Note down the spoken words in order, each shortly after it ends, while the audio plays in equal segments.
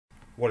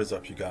What is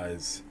up, you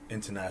guys?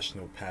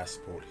 International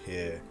Passport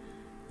here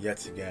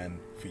yet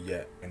again for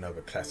yet another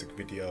classic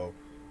video.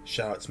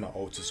 Shout out to my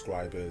old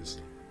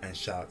subscribers and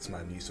shout out to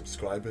my new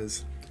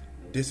subscribers.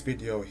 This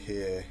video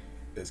here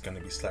is going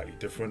to be slightly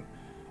different.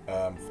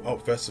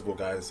 First of all,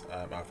 guys,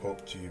 I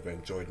hope you've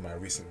enjoyed my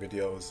recent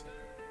videos.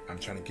 I'm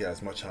trying to get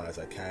as much out as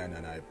I can,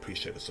 and I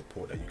appreciate the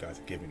support that you guys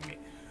are giving me.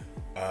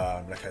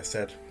 Like I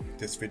said,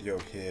 this video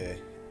here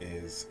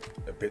is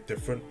a bit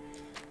different.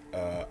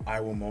 I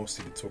will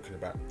mostly be talking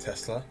about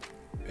Tesla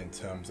in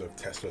terms of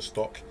Tesla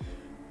stock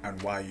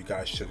and why you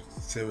guys should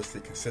seriously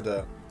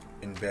consider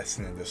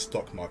investing in the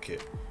stock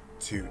market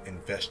to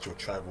invest your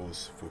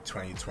travels for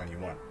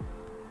 2021.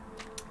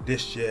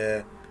 This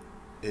year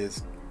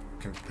is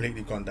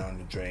completely gone down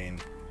the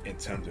drain in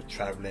terms of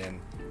traveling,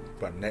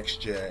 but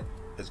next year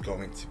is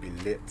going to be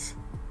lit.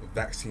 The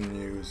vaccine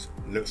news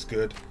looks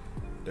good.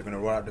 They're going to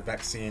roll out the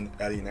vaccine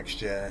early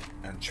next year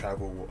and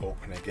travel will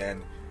open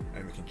again,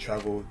 and we can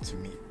travel to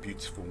meet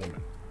beautiful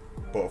women.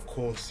 But of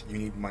course, you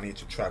need money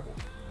to travel,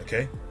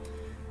 okay?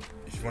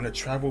 If you want to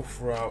travel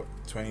throughout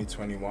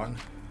 2021,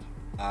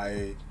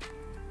 I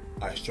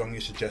strongly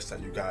suggest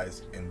that you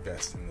guys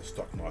invest in the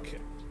stock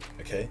market,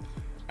 okay?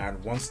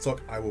 And one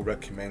stock I will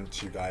recommend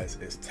to you guys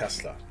is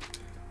Tesla.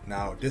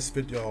 Now, this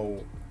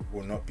video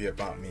will not be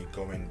about me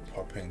going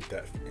proper in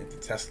depth into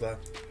Tesla.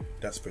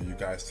 That's for you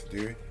guys to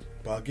do.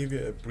 But I'll give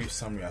you a brief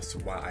summary as to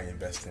why I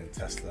invest in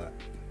Tesla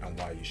and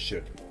why you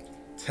should.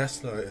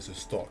 Tesla is a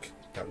stock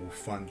that will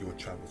fund your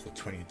travel for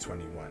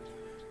 2021.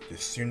 The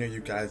sooner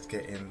you guys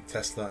get in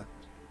Tesla,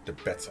 the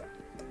better.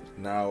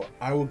 Now,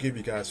 I will give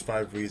you guys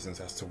 5 reasons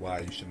as to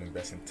why you should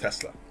invest in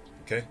Tesla.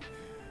 Okay?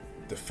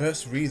 The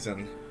first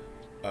reason,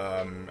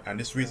 and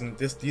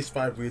these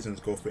 5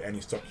 reasons go for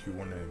any stock you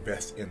want to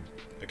invest in.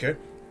 Okay?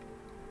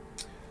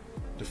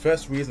 The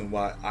first reason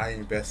why I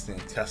invested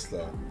in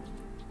Tesla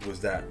was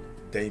that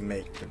they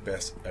make the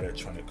best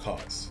electronic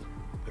cars.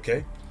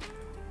 Okay,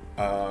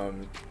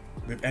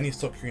 with any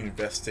stock you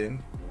invest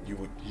in,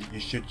 you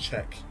should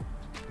check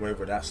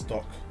whether that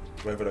stock,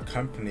 whether the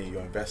company you're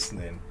investing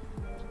in,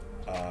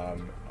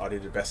 are they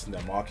the best in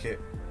their market,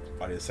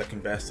 are they the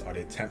second best, are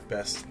they 10th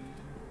best.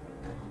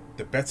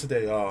 The better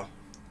they are,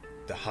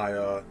 the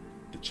higher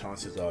the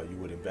chances are you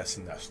would invest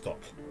in that stock.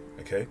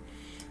 Okay,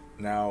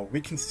 now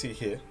we can see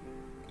here.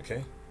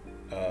 Okay,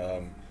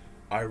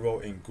 I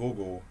wrote in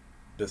Google,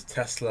 does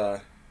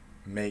Tesla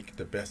make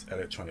the best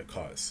electronic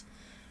cars?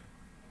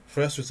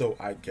 First result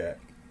I get,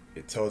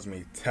 it tells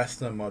me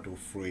Tesla Model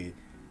 3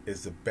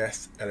 is the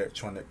best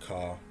electronic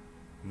car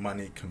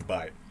money can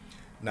buy.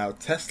 Now,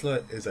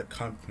 Tesla is a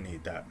company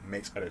that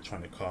makes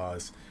electronic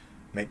cars,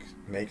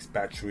 makes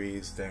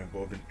batteries, they're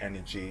involved in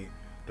energy,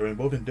 they're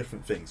involved in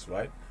different things,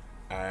 right?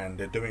 And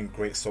they're doing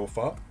great so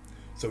far.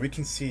 So we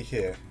can see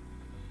here,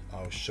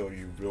 I'll show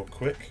you real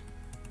quick.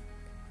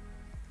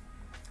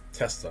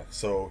 Tesla,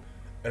 so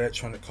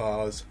electronic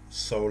cars,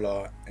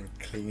 solar and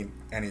clean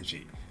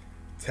energy.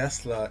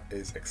 Tesla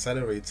is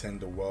accelerating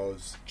the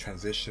world's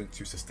transition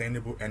to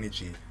sustainable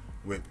energy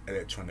with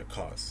electronic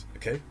cars.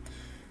 Okay,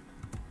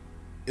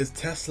 is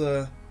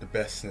Tesla the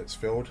best in its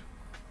field?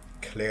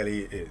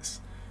 Clearly it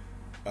is.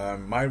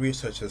 My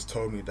research has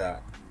told me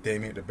that they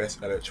make the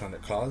best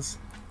electronic cars,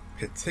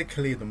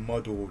 particularly the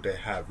model they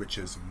have, which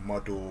is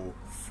Model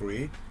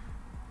 3,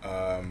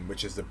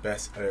 which is the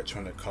best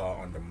electronic car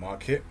on the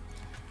market.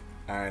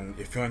 And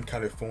if you're in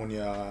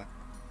California,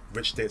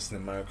 rich states in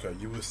America,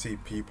 you will see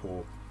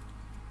people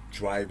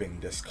driving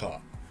this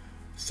car.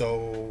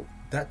 So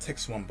that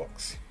ticks one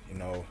box. You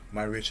know,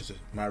 my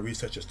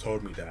research has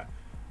told me that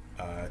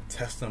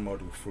Tesla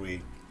Model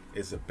 3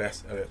 is the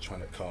best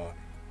electronic car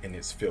in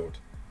its field,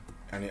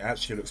 and it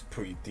actually looks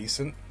pretty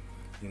decent.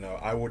 You know,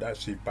 I would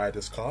actually buy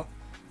this car.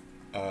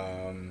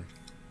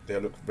 They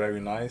look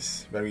very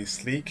nice, very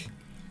sleek.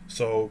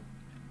 So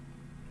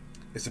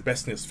it's the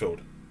best in its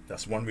field.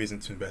 That's one reason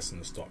to invest in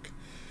the stock.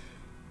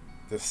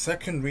 The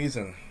second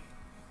reason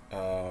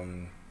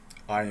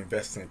I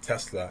invest in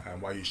Tesla,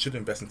 and why you should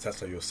invest in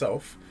Tesla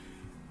yourself,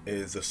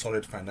 is the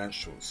solid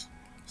financials.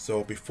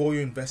 So before you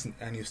invest in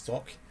any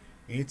stock,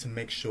 you need to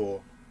make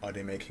sure, are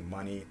they making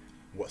money?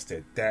 What's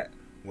their debt?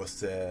 What's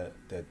their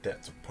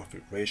debt to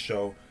profit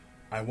ratio?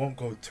 I won't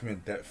go too in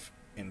depth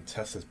in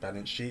Tesla's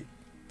balance sheet.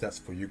 That's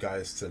for you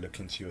guys to look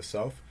into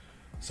yourself.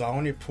 So I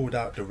only pulled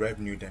out the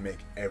revenue they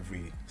make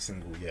every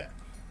single year.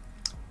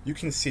 You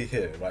can see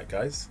here, right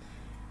guys,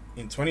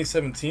 in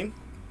 2017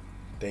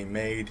 they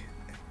made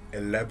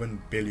 $11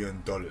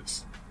 billion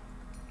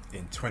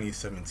in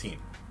 2017.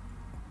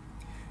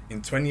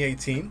 In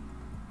 2018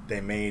 they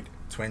made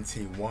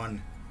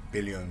 $21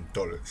 billion.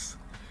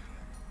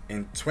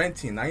 In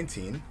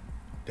 2019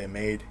 they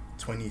made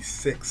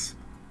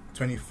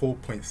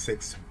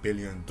 $24.6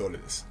 billion.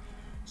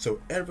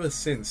 So ever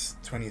since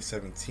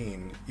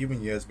 2017,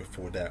 even years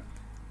before that,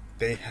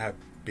 they have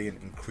been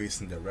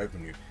increasing their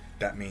revenue.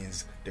 That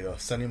means they are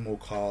selling more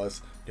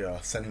cars, they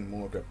are selling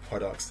more of their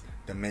products,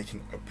 they're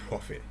making a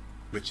profit,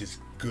 which is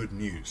good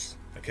news.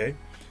 Okay,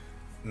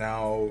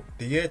 now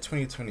the year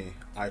 2020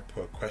 I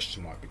put a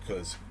question mark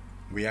because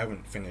We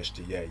haven't finished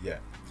the year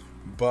yet,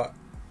 but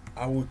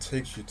I will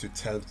take you to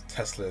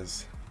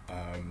Tesla's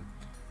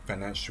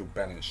financial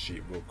balance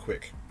sheet real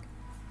quick.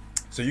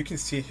 So you can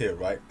see here,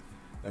 right?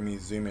 Let me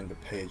zoom in the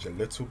page a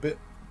little bit.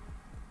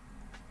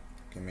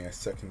 Give me a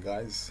second,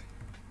 guys.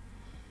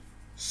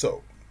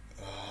 So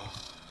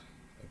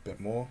a bit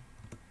more.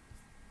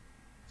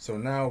 So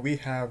now we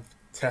have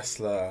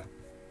Tesla's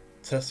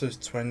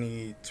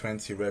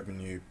 2020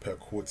 revenue per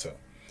quarter.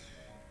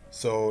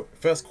 So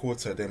first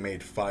quarter they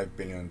made $5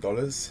 billion,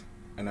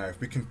 and now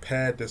if we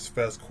compare this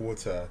first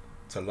quarter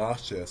to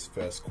last year's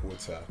first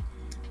quarter,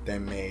 they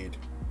made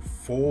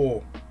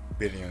 $4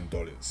 billion,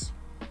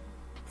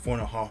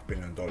 $4.5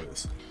 billion.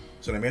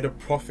 So they made a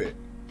profit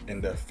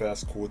in their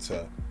first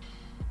quarter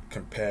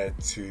compared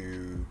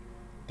to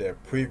their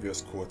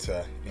previous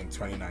quarter in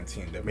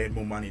 2019. They made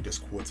more money this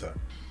quarter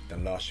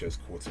than last year's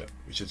quarter,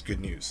 which is good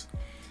news.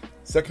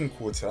 Second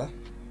quarter,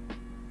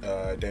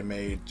 they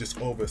made just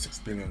over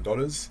 $6 billion.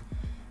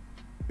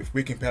 If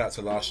we compare that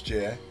to last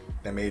year,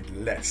 they made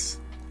less.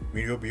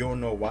 We all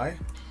know why.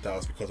 That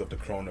was because of the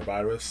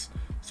coronavirus.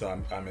 So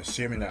I'm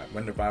assuming that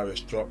when the virus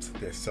dropped,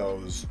 their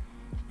sales,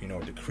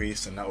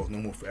 decreased, and that was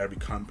normal for every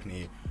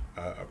company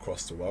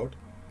across the world.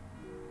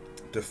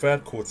 The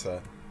third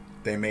quarter,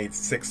 they made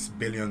 $6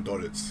 billion.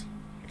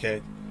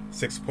 Okay,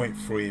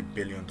 $6.3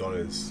 billion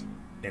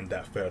in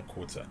that third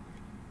quarter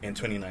in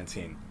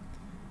 2019.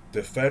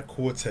 The third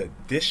quarter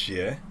this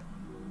year,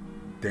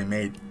 they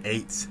made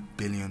 $8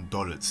 billion.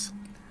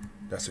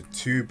 That's a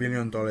 $2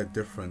 billion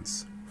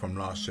difference from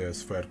last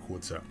year's third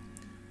quarter.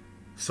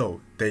 So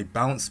they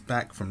bounced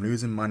back from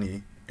losing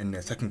money in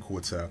their second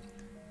quarter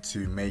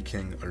to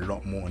making a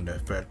lot more in their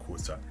third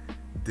quarter.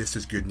 This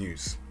is good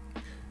news.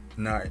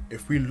 Now,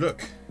 if we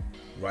look,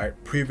 right,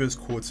 previous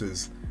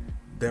quarters,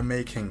 they're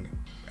making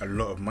a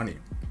lot of money.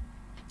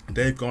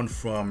 They've gone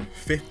from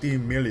 50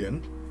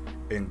 million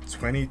in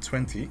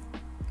 2020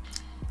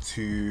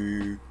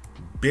 to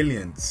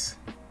billions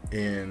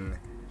in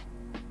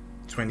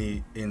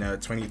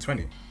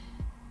 2020.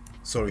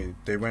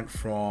 They went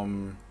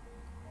from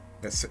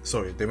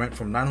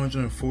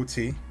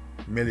 940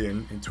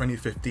 million in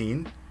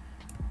 2015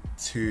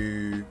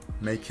 to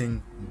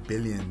making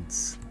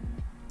billions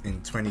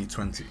in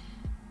 2020.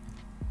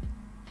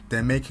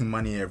 They're making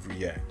money every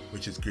year,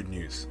 which is good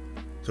news.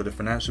 So the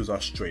financials are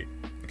straight,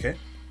 okay?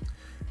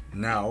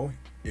 Now,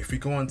 if we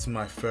go on to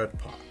my third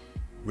part,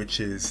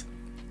 which is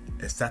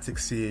a static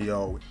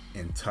CEO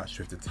in touch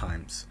with the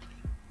times.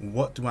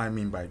 What do I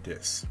mean by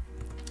this?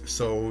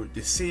 So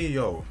the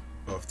CEO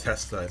of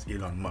Tesla is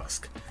Elon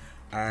Musk.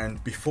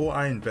 And before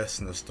I invest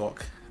in the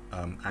stock,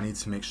 I need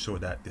to make sure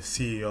that the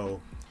CEO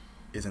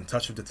is in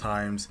touch with the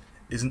times,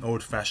 isn't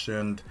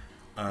old-fashioned,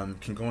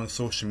 can go on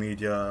social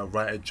media,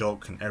 write a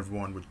joke, and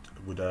everyone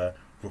would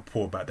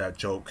report about that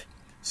joke.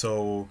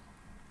 So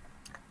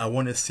I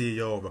want a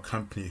CEO of a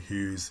company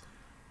who's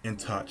in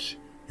touch,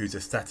 who's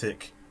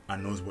ecstatic,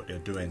 and knows what they're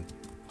doing.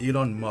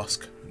 Elon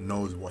Musk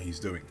knows what he's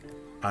doing.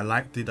 I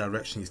like the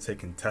direction he's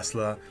taken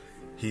Tesla.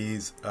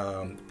 He's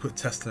put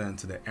Tesla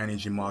into the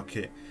energy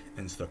market,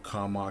 into the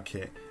car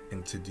market,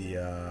 into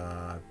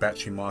the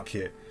battery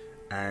market,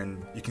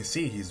 and you can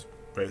see he's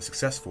very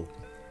successful.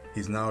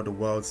 He's now the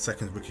world's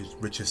second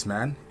richest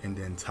man in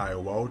the entire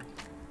world.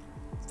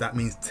 That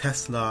means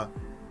Tesla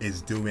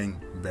is doing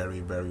very,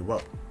 very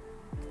well.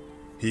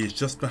 He is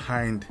just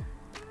behind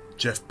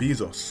Jeff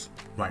Bezos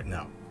right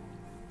now.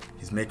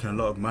 He's making a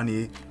lot of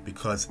money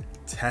because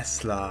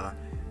Tesla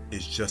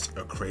is just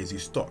a crazy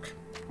stock.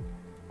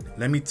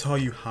 Let me tell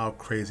you how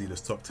crazy the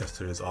stock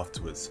Tesla is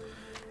afterwards.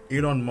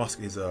 Elon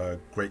Musk is a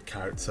great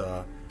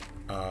character.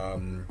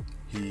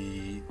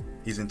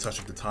 He's in touch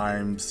with the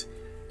times.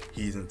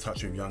 He's in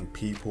touch with young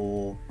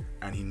people,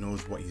 and he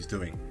knows what he's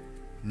doing.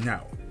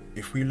 Now,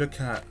 if we look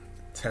at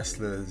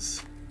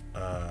Tesla's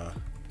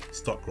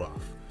stock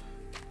graph,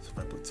 so if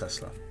I put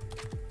Tesla,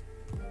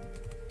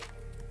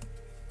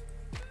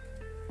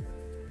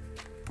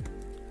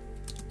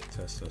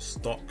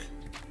 stock,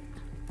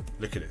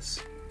 look at this.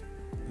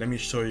 Let me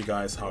show you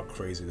guys how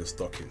crazy the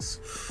stock is.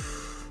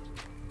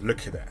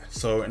 Look at that.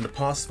 So in the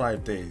past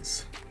 5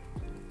 days,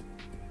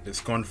 it's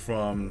gone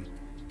from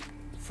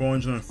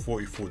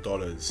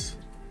 $444,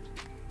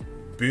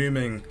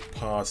 booming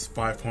past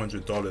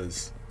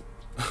 $500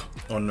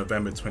 on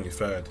November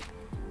 23rd,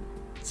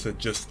 to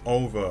just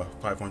over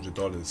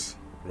 $500,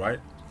 right?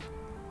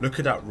 Look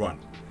at that run.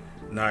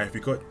 Now, if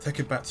you take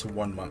it back to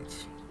 1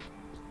 month,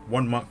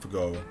 1 month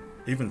ago,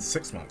 even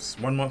 6 months,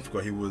 1 month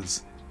ago,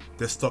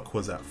 this stock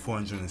was at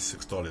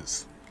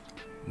 $406.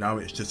 Now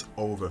it's just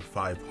over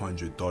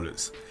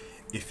 $500.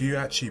 If you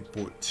actually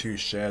bought 2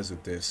 shares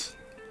of this,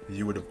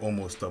 you would have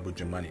almost doubled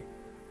your money.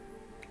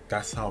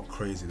 That's how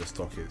crazy the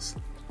stock is.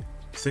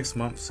 6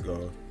 months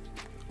ago,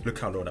 look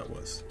how low that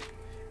was.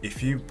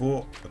 If you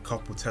bought a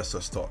couple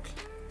Tesla stock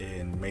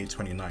in May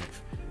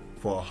 29th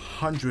for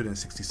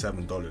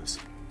 $167,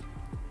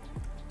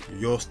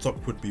 your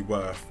stock would be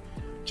worth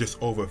just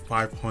over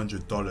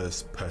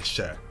 $500 per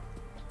share.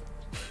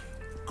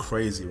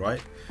 Crazy,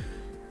 right?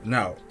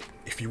 Now,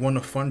 if you want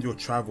to fund your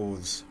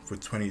travels for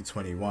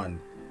 2021,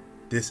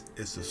 this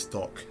is the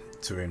stock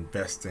to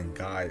invest in,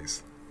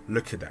 guys.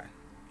 Look at that.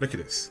 Look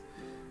at this.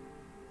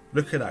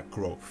 Look at that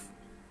growth.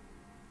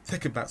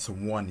 Take it back to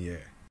 1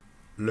 year.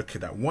 Look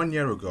at that. 1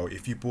 year ago,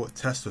 if you bought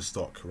Tesla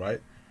stock,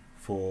 right,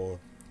 for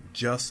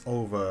just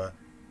over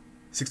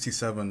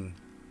 $67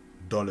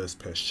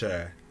 per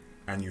share,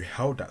 and you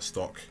held that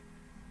stock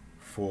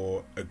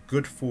for a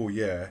good full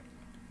year,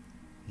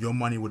 your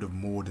money would have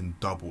more than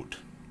doubled.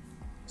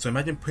 So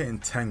imagine putting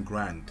 10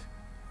 grand.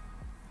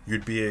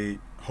 You'd be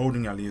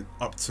holding at least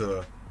up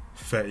to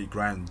 30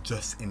 grand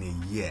just in a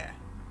year.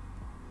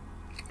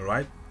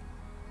 Alright?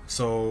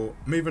 So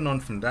moving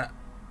on from that,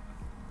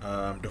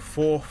 the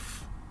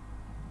fourth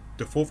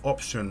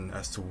option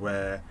as to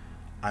where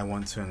I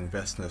want to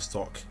invest in a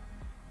stock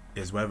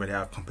is whether they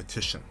have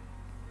competition.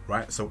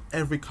 Right? So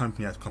every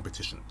company has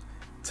competition.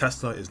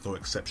 Tesla is no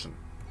exception.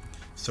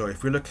 So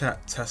if we look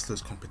at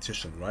Tesla's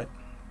competition, right?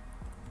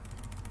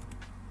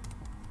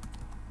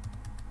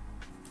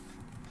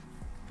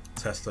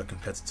 Tesla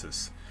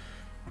competitors.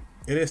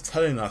 It is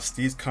telling us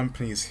these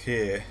companies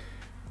here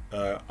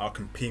are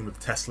competing with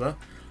Tesla.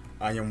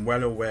 I am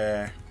well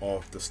aware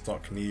of the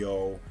stock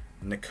Neo,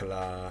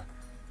 Nikola.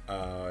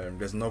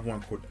 There's another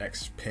one called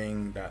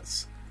Xpeng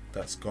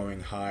that's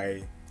going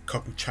high.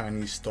 Couple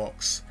Chinese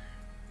stocks.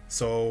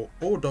 So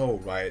although,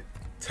 right,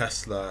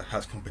 Tesla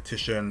has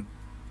competition,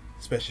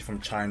 especially from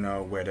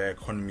China where their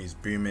economy is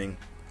booming,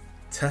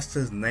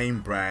 Tesla's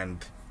name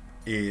brand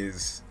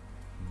is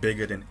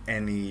bigger than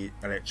any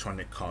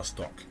electronic car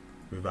stock,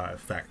 without a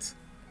fact.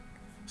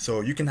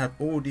 So you can have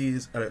all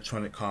these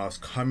electronic cars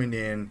coming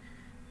in,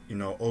 you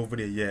know, over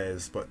the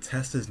years, but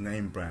Tesla's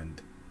name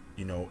brand,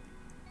 you know,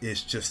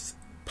 is just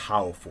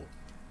powerful.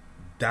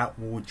 That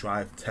will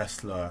drive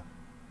Tesla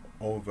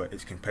over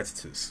its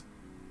competitors.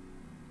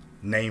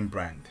 Name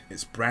brand,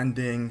 its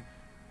branding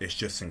is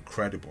just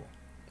incredible.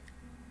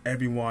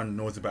 Everyone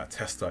knows about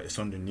Tesla. It's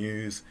on the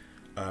news.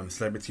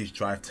 Celebrities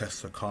drive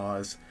Tesla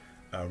cars.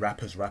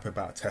 Rappers rap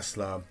about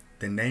Tesla.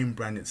 The name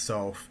brand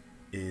itself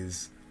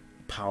is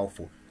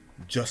powerful,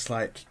 just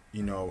like,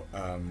 you know,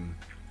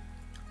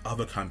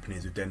 other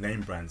companies with their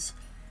name brands.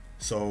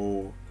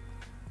 So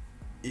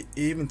it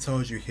even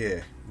tells you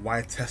here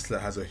why Tesla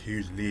has a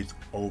huge lead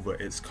over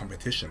its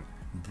competition.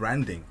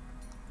 Branding.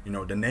 You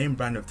know, the name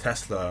brand of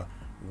Tesla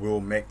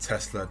will make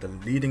Tesla the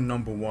leading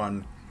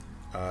 #1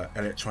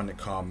 electronic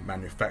car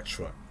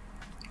manufacturer.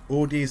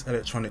 All these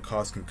electronic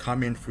cars can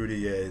come in through the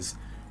years,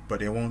 but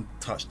they won't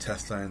touch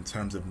Tesla in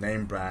terms of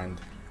name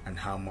brand and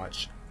how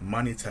much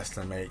money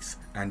Tesla makes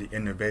and the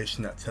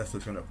innovation that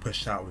Tesla's going to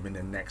push out within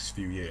the next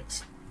few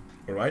years.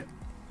 Alright?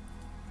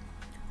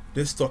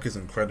 This stock is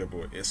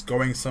incredible. It's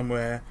going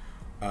somewhere.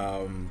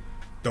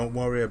 Don't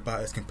worry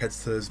about its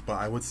competitors, but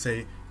I would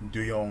say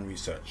do your own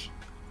research.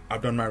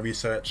 I've done my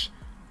research.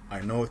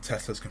 I know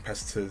Tesla's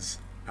competitors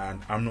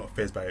and I'm not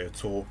fazed by it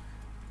at all.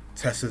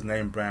 Tesla's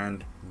name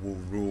brand will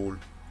rule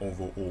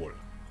over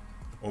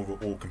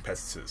all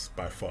competitors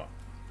by far.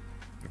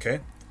 Okay?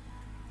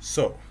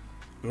 So,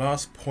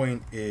 last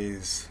point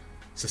is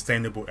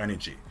sustainable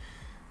energy.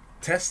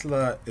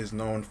 Tesla is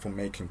known for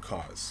making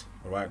cars.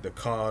 Alright, the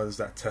cars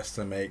that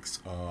Tesla makes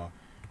are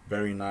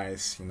very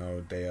nice, you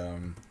know, they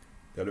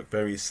look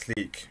very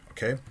sleek,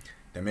 okay?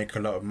 They make a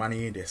lot of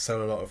money, they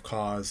sell a lot of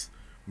cars,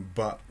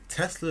 but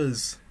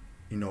Tesla's,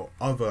 you know,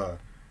 other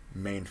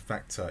main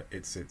factor,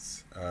 it's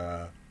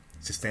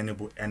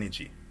sustainable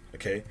energy,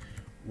 okay?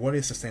 What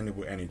is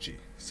sustainable energy?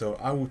 So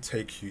I will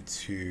take you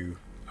to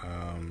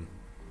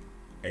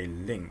a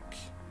link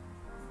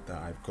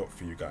that I've got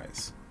for you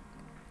guys.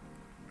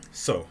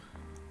 So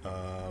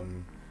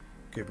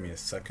give me a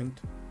second.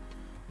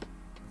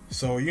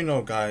 So you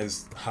know,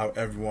 guys, how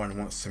everyone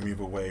wants to move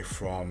away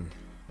from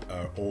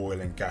oil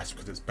and gas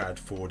because it's bad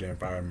for the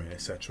environment,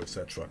 etc.,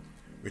 etc.,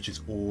 which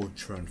is all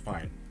true and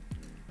fine.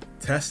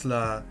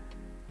 Tesla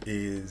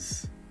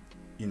is,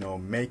 you know,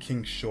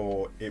 making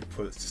sure it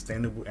puts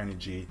sustainable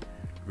energy,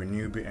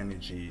 renewable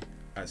energy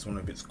as one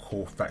of its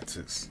core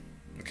factors.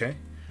 Okay,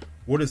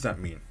 what does that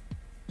mean?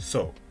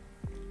 So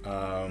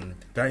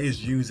that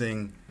is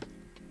using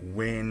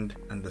wind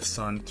and the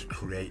sun to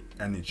create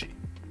energy.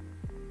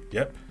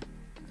 Yep.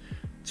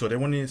 So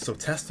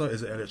Tesla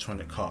is an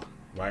electronic car,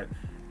 right?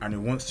 And it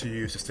wants to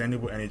use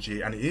sustainable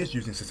energy, and it is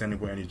using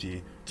sustainable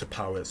energy to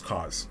power its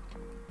cars.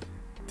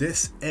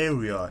 This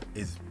area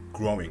is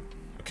growing,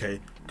 okay?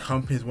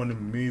 Companies want to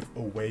move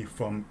away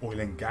from oil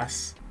and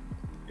gas.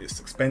 It's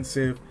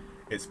expensive,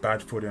 it's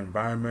bad for the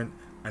environment,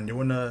 and they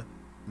want to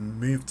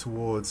move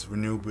towards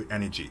renewable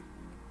energy.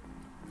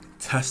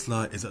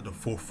 Tesla is at the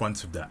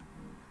forefront of that.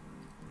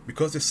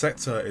 Because this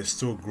sector is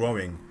still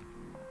growing,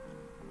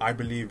 I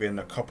believe in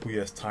a couple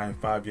years time,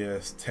 5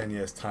 years, 10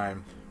 years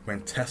time,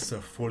 when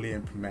Tesla fully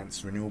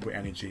implements renewable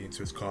energy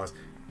into its cars,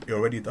 it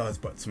already does,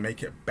 but to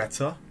make it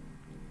better,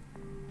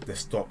 the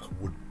stock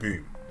would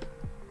boom.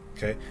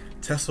 Okay,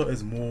 Tesla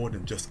is more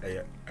than just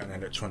an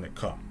electronic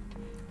car.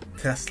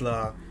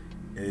 Tesla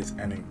is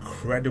an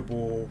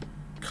incredible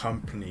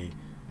company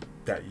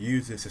that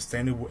uses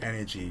sustainable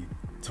energy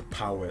to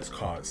power its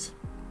cars.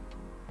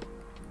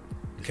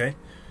 Okay,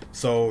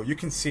 so you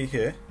can see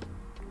here,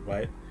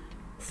 right,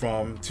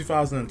 from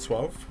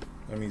 2012,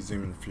 let me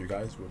zoom in for you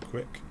guys real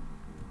quick.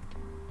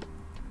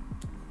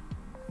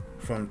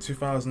 From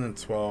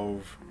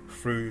 2012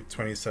 through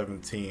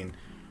 2017,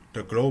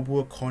 the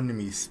global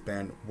economy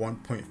spent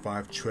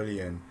 1.5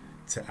 trillion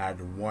to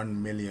add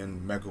 1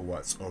 million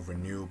megawatts of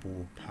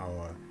renewable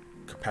power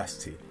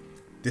capacity.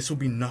 This will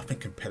be nothing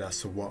compared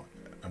to what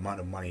amount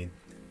of money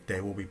they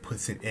will be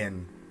putting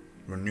in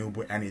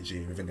renewable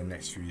energy within the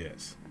next few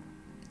years.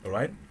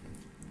 Alright?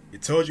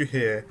 It tells you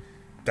here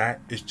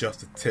that is just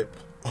the tip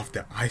of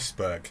the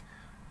iceberg.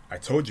 I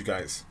told you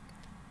guys,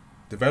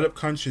 developed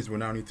countries will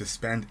now need to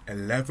spend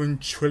 $11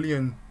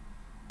 trillion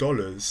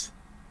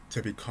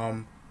to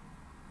become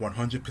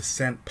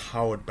 100%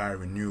 powered by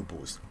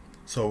renewables.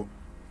 So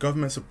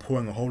governments are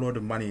pouring a whole lot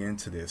of money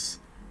into this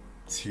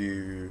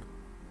to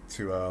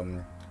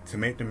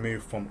make the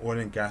move from oil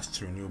and gas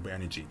to renewable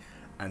energy,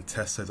 and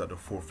Tesla's at the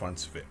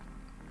forefront of it.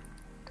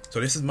 So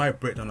this is my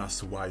breakdown as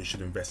to why you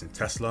should invest in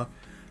Tesla.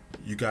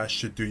 You guys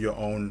should do your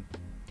own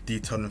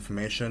detailed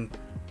information,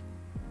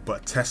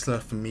 but Tesla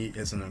for me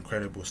is an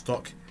incredible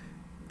stock.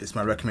 It's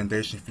my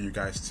recommendation for you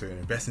guys to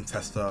invest in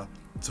Tesla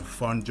to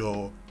fund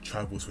your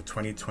travels for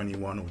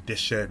 2021 or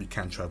this year if you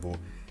can travel.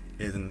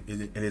 It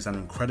is an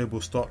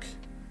incredible stock.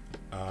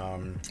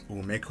 It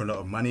will make a lot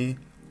of money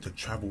to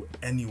travel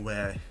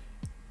anywhere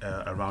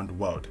around the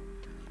world.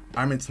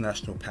 I'm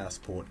International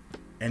Passport.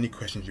 Any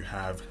questions you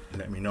have,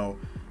 let me know.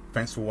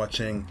 Thanks for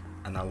watching,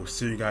 and I will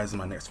see you guys in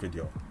my next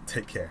video.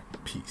 Take care.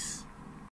 Peace.